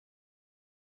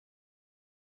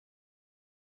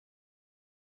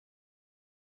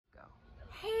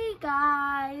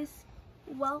guys,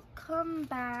 welcome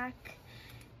back.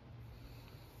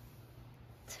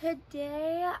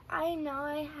 Today, I know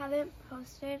I haven't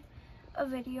posted a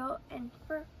video in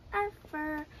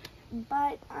forever,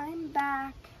 but I'm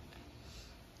back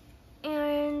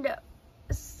and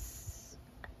it's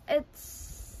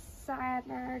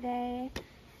Saturday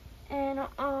and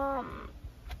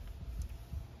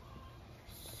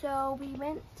so we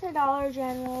went to Dollar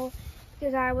General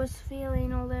because I was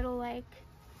feeling a little like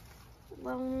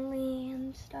lonely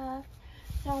and stuff.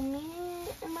 So me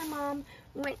and my mom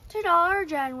went to Dollar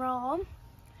General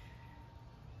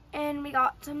and we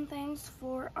got some things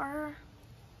for our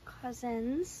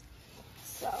cousins.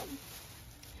 So,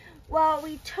 well,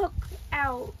 we took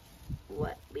out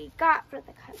what we got for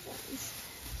the cousins.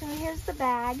 So here's the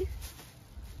bag.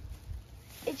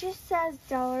 It just says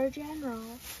Dollar General.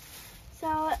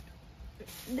 So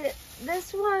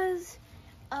this was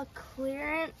a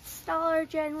clearance Dollar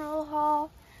General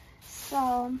haul.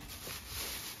 So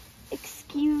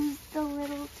excuse the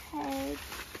little tag.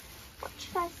 What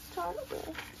should I start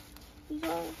with?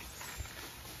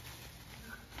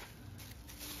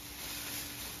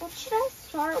 What should I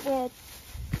start with?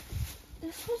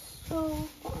 This was so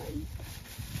fun.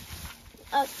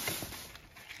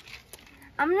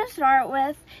 I'm gonna start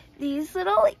with these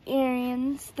little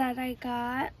earrings that I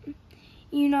got.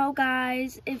 You know,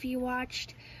 guys, if you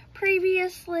watched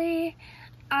previously,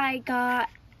 I got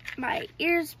my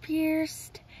ears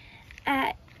pierced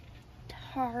at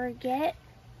Target.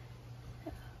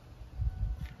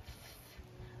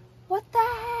 What the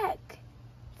heck?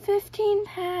 15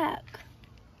 pack.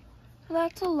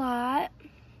 That's a lot.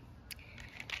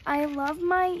 I love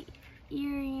my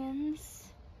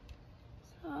earrings.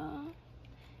 So,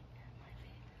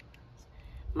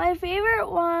 my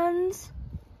favorite ones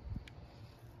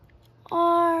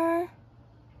are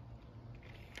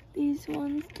these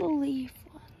ones, the leaf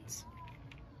ones.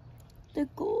 The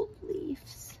gold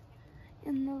leaves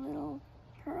and the little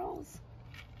pearls.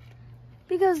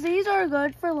 Because these are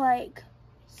good for like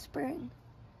spring,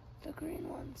 the green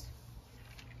ones.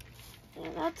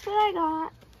 And that's what I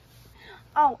got.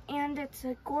 Oh, and it's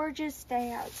a gorgeous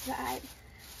day outside.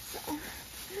 So,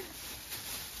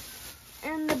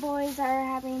 and the boys are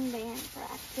having band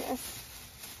practice.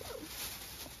 So,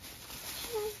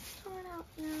 should I start out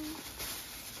now?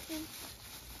 Okay.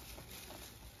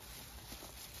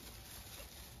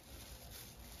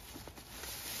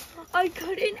 I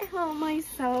couldn't help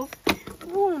myself.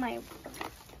 Oh my!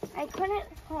 I couldn't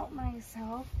help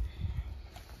myself.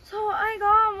 So I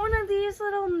got one of these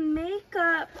little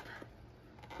makeup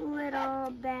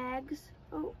little bags.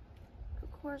 Oh,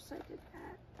 of course I did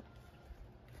that.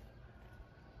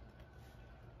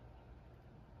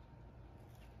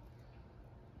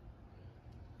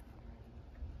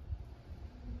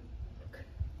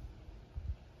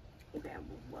 Okay,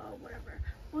 well, whatever.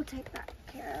 We'll take that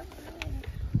care of later.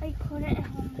 I couldn't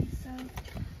help myself.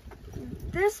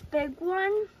 This big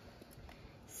one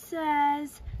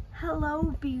says,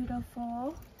 "Hello,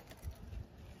 beautiful."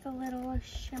 It's a little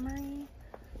shimmery,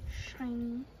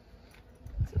 shiny.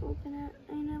 Let's open it.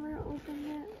 I never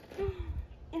opened it.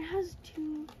 It has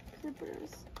 2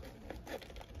 zippers.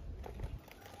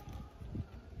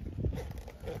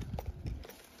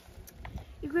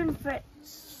 You can fit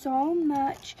so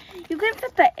much. You can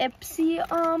fit the Ipsy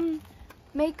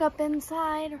makeup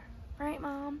inside, right,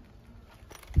 Mom?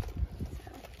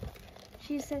 So,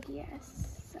 she said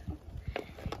yes. So.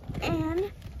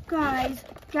 And guys,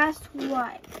 guess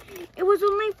what? It was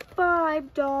only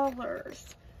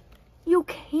 $5. You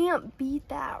can't beat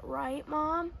that, right,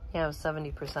 Mom? Yeah, it was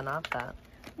 70% off that.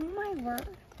 Oh my word.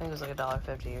 I think it was like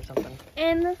 $1.50 or something.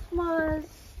 And this was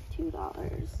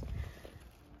 $2.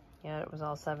 Yeah, it was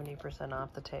all 70%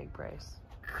 off the tag price.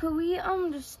 Could we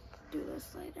just do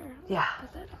this later? Yeah.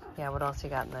 Put that off. Yeah, what else you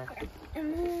got in there?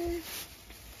 And then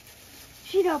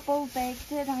she double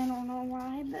baked it. I don't know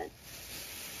why, but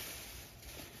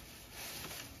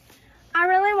I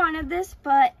really wanted this,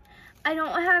 but I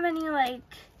don't have any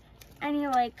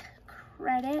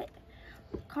credit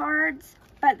cards.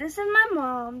 But this is my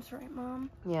mom's, right, Mom?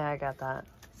 Yeah, I got that.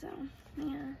 So,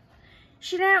 yeah.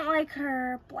 She didn't like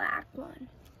her black one.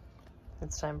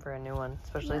 It's time for a new one,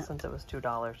 especially since it was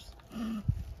 $2.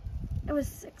 It was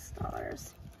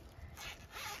 $6.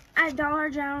 At Dollar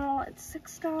General, it's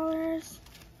 $6.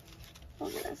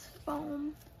 Look at this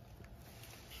foam.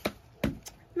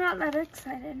 Not that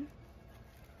excited.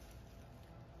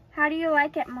 How do you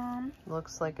like it, Mom?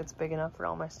 Looks like it's big enough for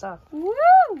all my stuff. Woo!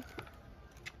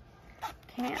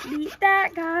 Can't beat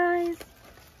that, guys.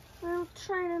 I'll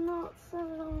try to not set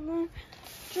it on there.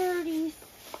 Dirty.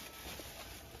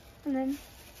 And then,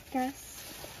 guess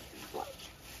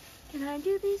Can I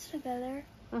do these together?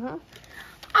 Mm-hmm.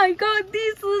 I got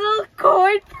these little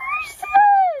coin purses.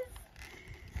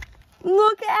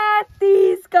 Look at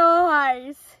these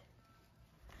guys.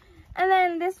 And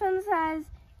then this one says,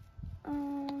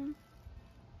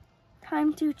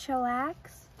 time to chillax.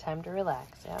 Time to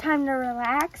relax, yeah. Time to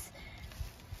relax.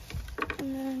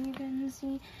 And then you can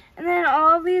see. And then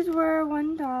all of these were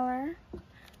 $1.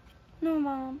 No,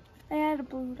 Mom. They had a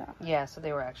blue dot. Yeah, so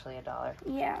they were actually $1.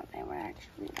 Yeah, they were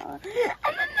actually $1. And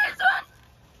then this one.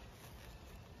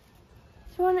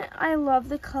 This one, I love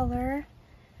the color.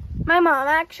 My mom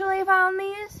actually found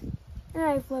these. And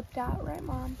I flipped out, right,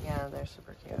 Mom? Yeah, they're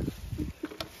super cute.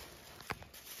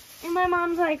 And my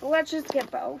mom's like, let's just get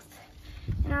both.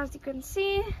 And as you can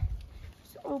see, it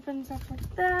just opens up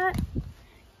like that.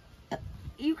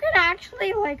 You can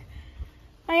actually, like,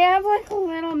 I have, like,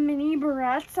 little mini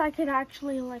barrettes. I could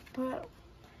actually, like, put,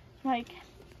 like,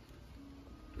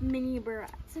 mini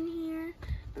barrettes in here.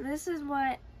 But this is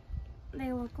what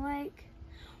they look like.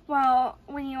 Well,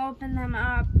 when you open them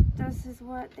up, this is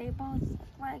what they both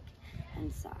look like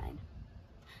inside.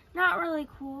 Not really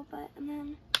cool, but, and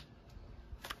then...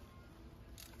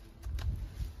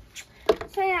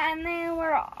 So yeah, and they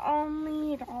were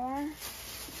only $1.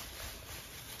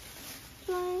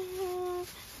 So I have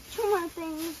 2 more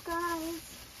things,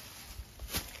 guys.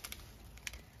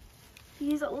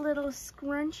 These little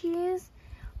scrunchies.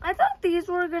 I thought these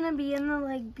were gonna be in the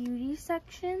like beauty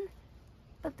section,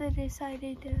 but they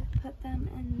decided to put them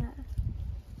in the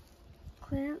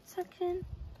clearance section.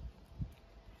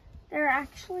 They're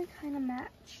actually kind of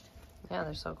matched. Yeah,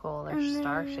 they're so cool. They're And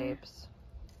star then- shapes.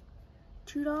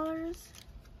 $2.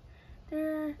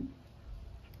 They're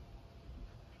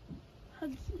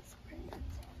Huggies brand.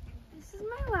 This is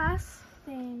my last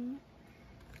thing.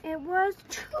 It was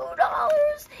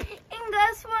 $2. And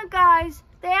guess what, guys?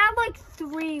 They had like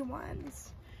 3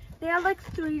 ones. They had like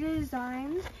 3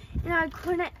 designs, and I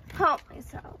couldn't help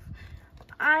myself.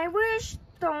 I wish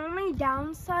the only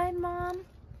downside, Mom,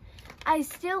 I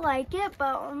still like it,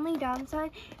 but only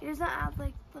downside, it doesn't have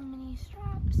like the mini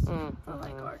straps for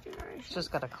like our generation. It's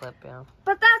just got a clip, yeah.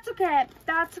 But that's okay.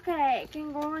 That's okay. It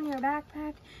can go in your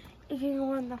backpack. It can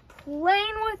go on the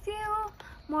plane with you.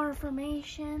 More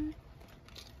information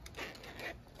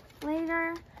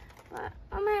later. But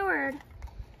oh my word,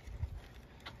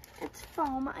 it's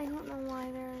foam. I don't know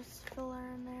why there's filler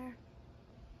in there.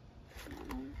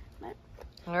 But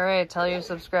All right, tell your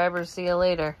subscribers. See you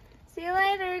later. see you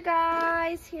later,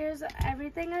 guys. Here's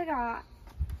everything I got.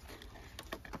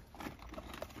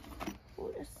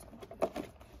 We'll just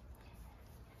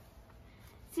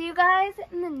see you guys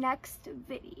in the next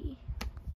video.